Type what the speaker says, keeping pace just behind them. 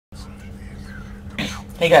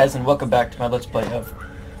Hey guys, and welcome back to my Let's Play of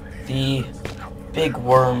the Big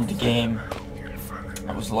Wormed game.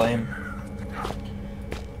 That was lame.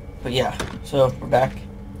 But yeah, so we're back.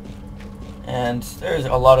 And there's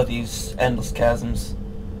a lot of these endless chasms.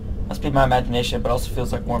 Must be my imagination, but also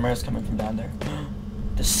feels like warm air is coming from down there.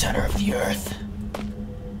 The center of the earth.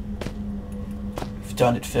 You've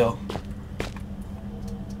done it, Phil.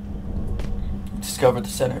 Discovered the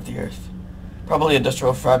center of the earth. Probably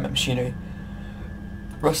industrial fragment machinery.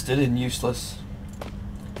 Rusted and useless.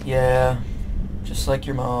 Yeah, just like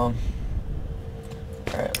your mom.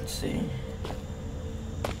 Alright, let's see.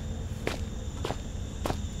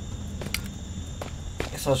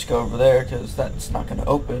 Guess I'll just go over there, because that's not going to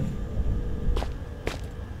open.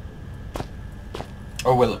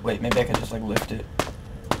 Or will it? Wait, maybe I can just like lift it.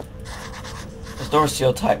 This door's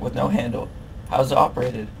sealed tight with no handle. How's it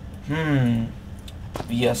operated?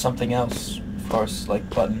 Via something else. Of course, like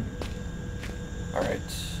button. Alright.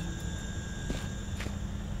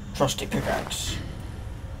 Trusty pickaxe.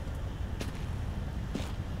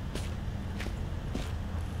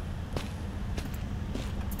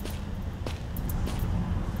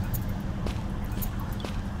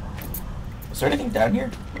 Is there anything down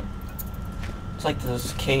here? It's like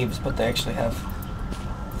those caves, but they actually have...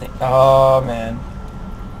 Oh, man.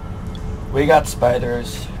 We got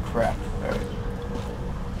spiders. Crap. Alright.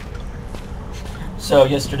 So,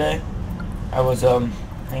 yesterday, I was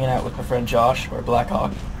hanging out with my friend Josh, or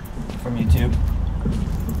Blackhawk, from YouTube.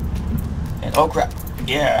 And oh crap,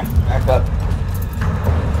 yeah, back up.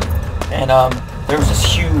 And there was this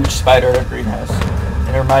huge spider at our greenhouse,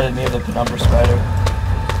 and it reminded me of the Penumbra spider.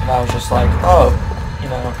 And I was just like, oh, you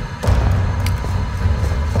know.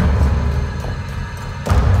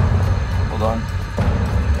 Hold on.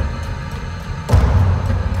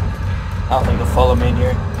 I don't think they'll follow me in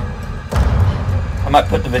here. I might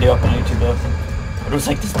put the video up on YouTube though. But it was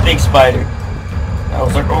like this big spider. And I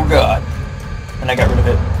was like, oh god. And I got rid of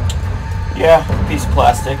it. Yeah, piece of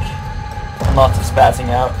plastic. And lots of spazzing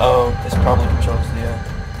out. Oh, this probably controls the yeah.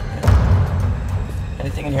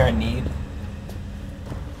 Anything in here I need?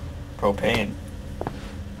 Propane.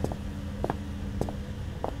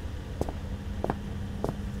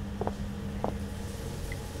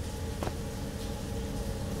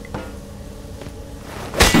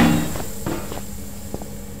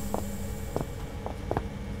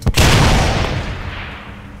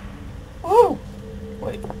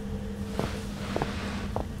 Wait.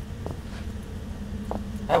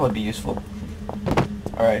 That would be useful.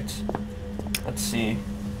 Alright. Let's see.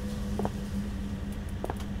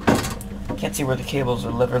 Can't see where the cables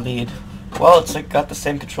or lever lead. Well, it's like got the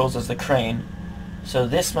same controls as the crane. So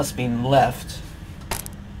this must mean left.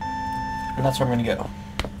 And that's where I'm gonna go.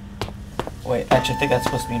 Wait, actually I think that's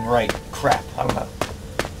supposed to mean right. Crap, I don't know.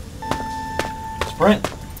 Sprint!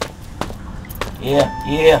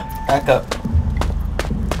 Yeah, back up.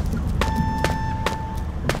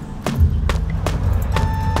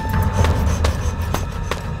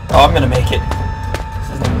 Oh, I'm gonna make it. This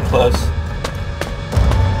isn't even close.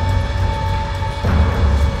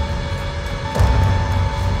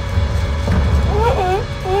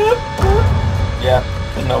 Yeah,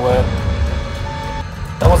 there's no way.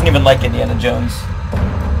 That wasn't even like Indiana Jones.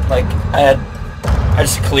 Like, I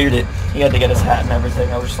just cleared it. He had to get his hat and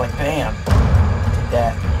everything. I was just like, bam. Take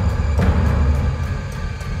that.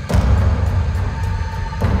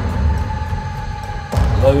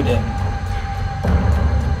 Loading.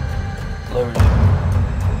 Loading.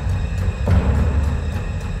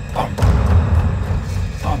 Bum.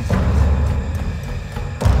 Bum.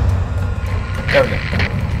 There we go.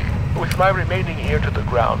 With my remaining ear to the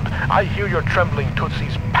ground, I hear your trembling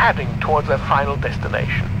tootsies padding towards their final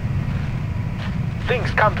destination. Things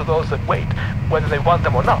come to those that wait, whether they want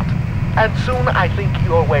them or not, and soon I think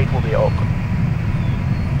your wait will be over.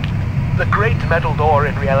 The great metal door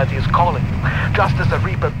in reality is calling you, just as the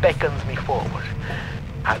Reaper beckons me forward.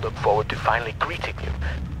 I look forward to finally greeting you.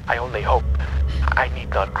 I only hope I need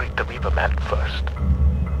not greet the Reaper man first.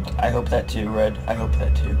 I hope that too, Red. I hope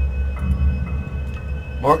that too.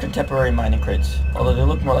 More contemporary mining crates, although they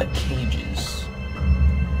look more like cages.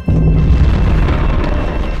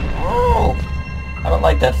 Oh! I don't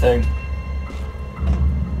like that thing.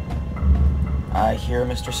 I hear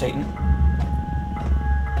Mr. Satan.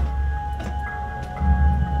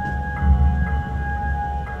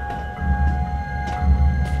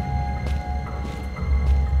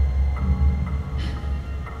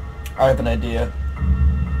 I have an idea.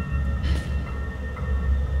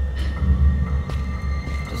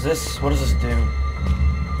 What does this do?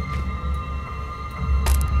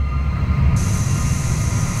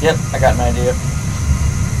 Yep, I got an idea.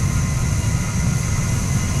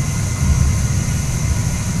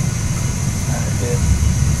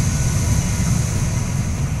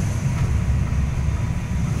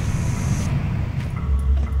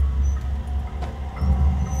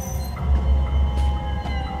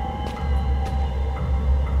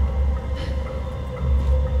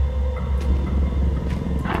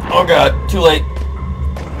 Oh god, too late.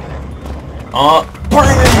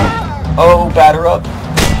 Oh, batter up.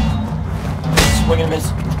 Swing and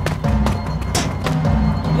miss.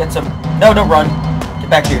 Get some. No, don't run.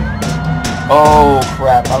 Get back here. Oh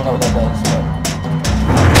crap! I don't know what that does.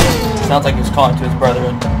 But sounds like he was calling to his brother.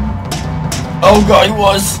 And oh god, he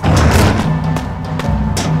was.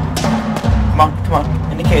 Come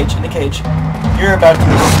on, in the cage, in the cage. You're about to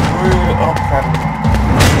be screwed. Oh crap!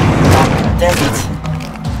 Oh, damn it!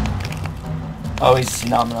 Oh, he's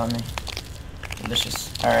nomming on me.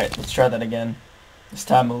 Delicious. All right, let's try that again. This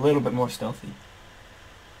time a little bit more stealthy.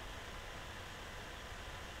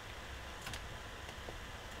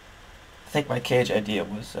 I think my cage idea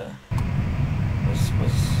was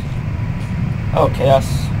oh, Chaos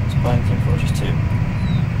is playing Team Fortress 2.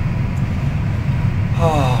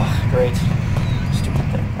 Oh, great. Stupid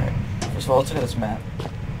thing. Alright. First of all, let's look at this map.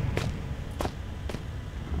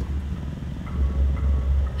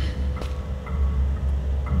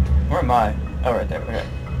 Where am I? Oh, right there. Okay.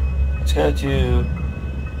 Let's go to...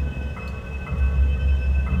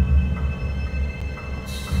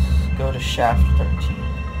 Let's go to Shaft 13.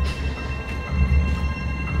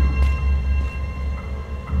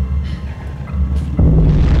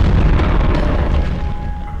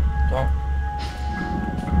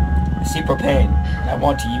 I see propane, and I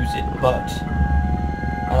want to use it, but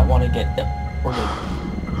I don't want to get... Yep, we're good.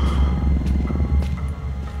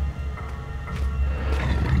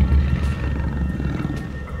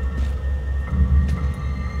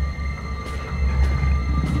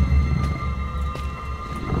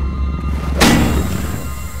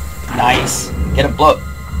 Nice. Get him, blow.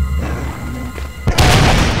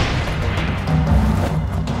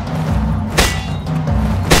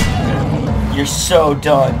 You're so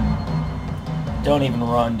done. Don't even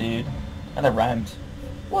run, dude. And that rhymed.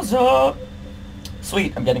 What's up?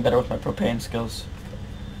 Sweet, I'm getting better with my propane skills.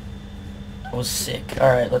 That was sick.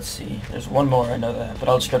 Alright, let's see. There's one more, I know that. But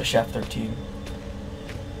I'll just go to Shaft 13.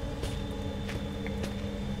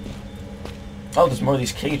 Oh, there's more of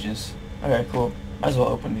these cages. Okay, cool. Might as well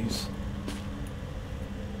open these.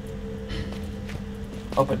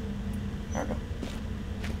 Open. There we go.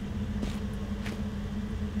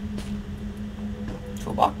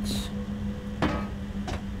 Toolbox.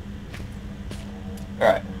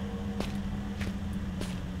 Alright.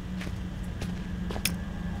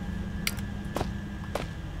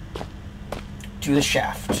 To the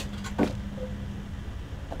shaft. The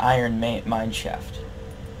iron mine shaft.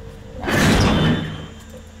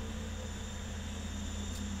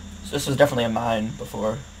 So this was definitely a mine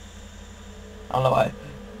before. I don't know why.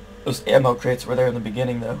 Those ammo crates were there in the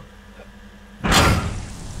beginning though.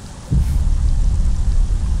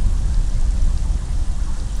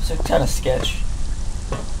 It's kind of sketch.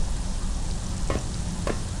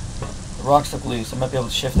 The rocks look loose. I might be able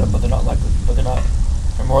to shift them, but they're not likely.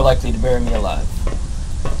 They're more likely to bury me alive.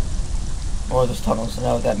 More of those tunnels. I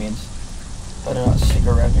know what that means. Better not stick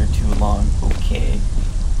around here too long. Okay.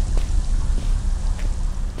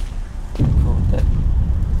 Cool with that.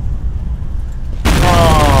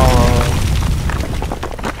 Oh.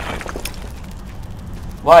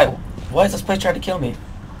 Why is this place trying to kill me?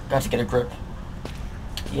 Got to get a grip.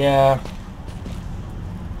 Yeah.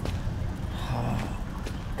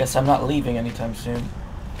 Guess I'm not leaving anytime soon.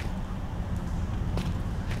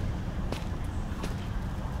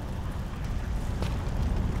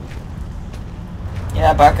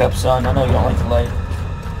 Yeah, back up, son. I know you don't like the light.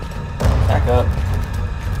 Back up.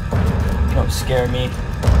 You don't scare me.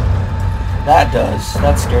 That does.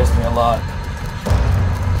 That scares me a lot.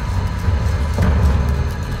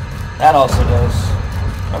 That also does.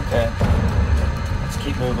 Okay. Let's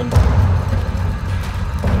keep moving.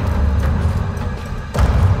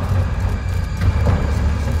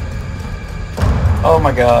 Oh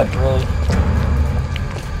my god, really?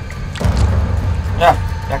 Yeah,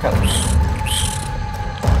 back up.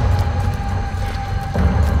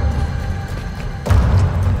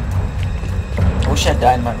 I wish I had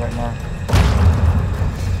dynamite right now.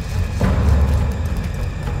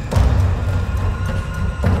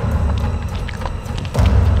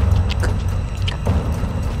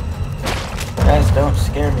 Guys, don't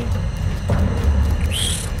scare me.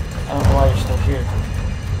 I don't know why you're still here.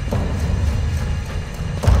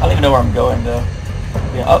 I don't even know where I'm going though.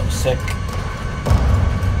 Yeah, oh, sick.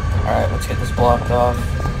 Alright, let's get this blocked off.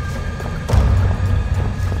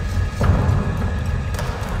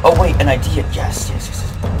 Oh wait, an idea. Yes.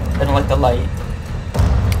 I don't like the light.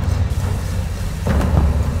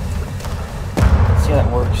 Let's see how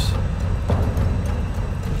that works.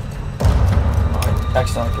 Oh, I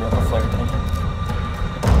accidentally threw up a flare thing.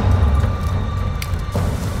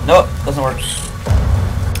 Nope, doesn't work.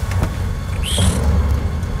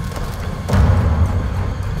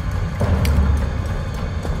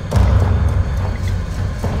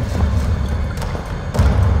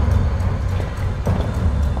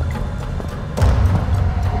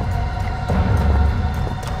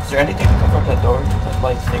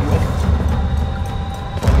 like thing with?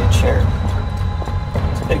 Maybe a chair.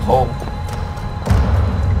 It's a big hole.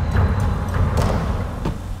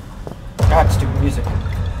 God, stupid music.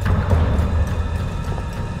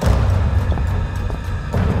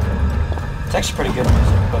 It's actually pretty good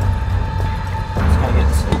music, but it's kind of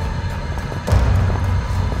getting sick.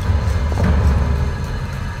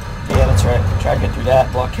 Yeah, that's right. Try to get through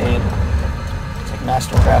that blockade. It's like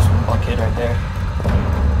Master Craftsman blockade right there.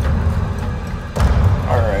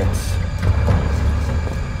 Alright.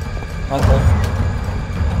 Nothing.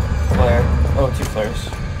 Flare. Oh, 2 flares.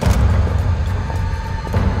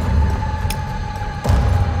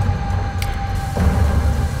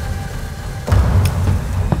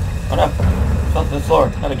 Oh no. Fell to the floor.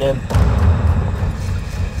 Not again.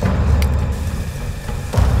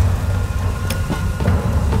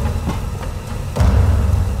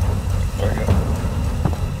 There we go.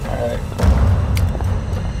 Alright.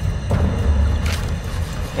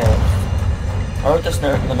 Okay. I wrote this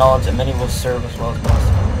note in the knowledge that many will serve as well as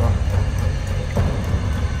most.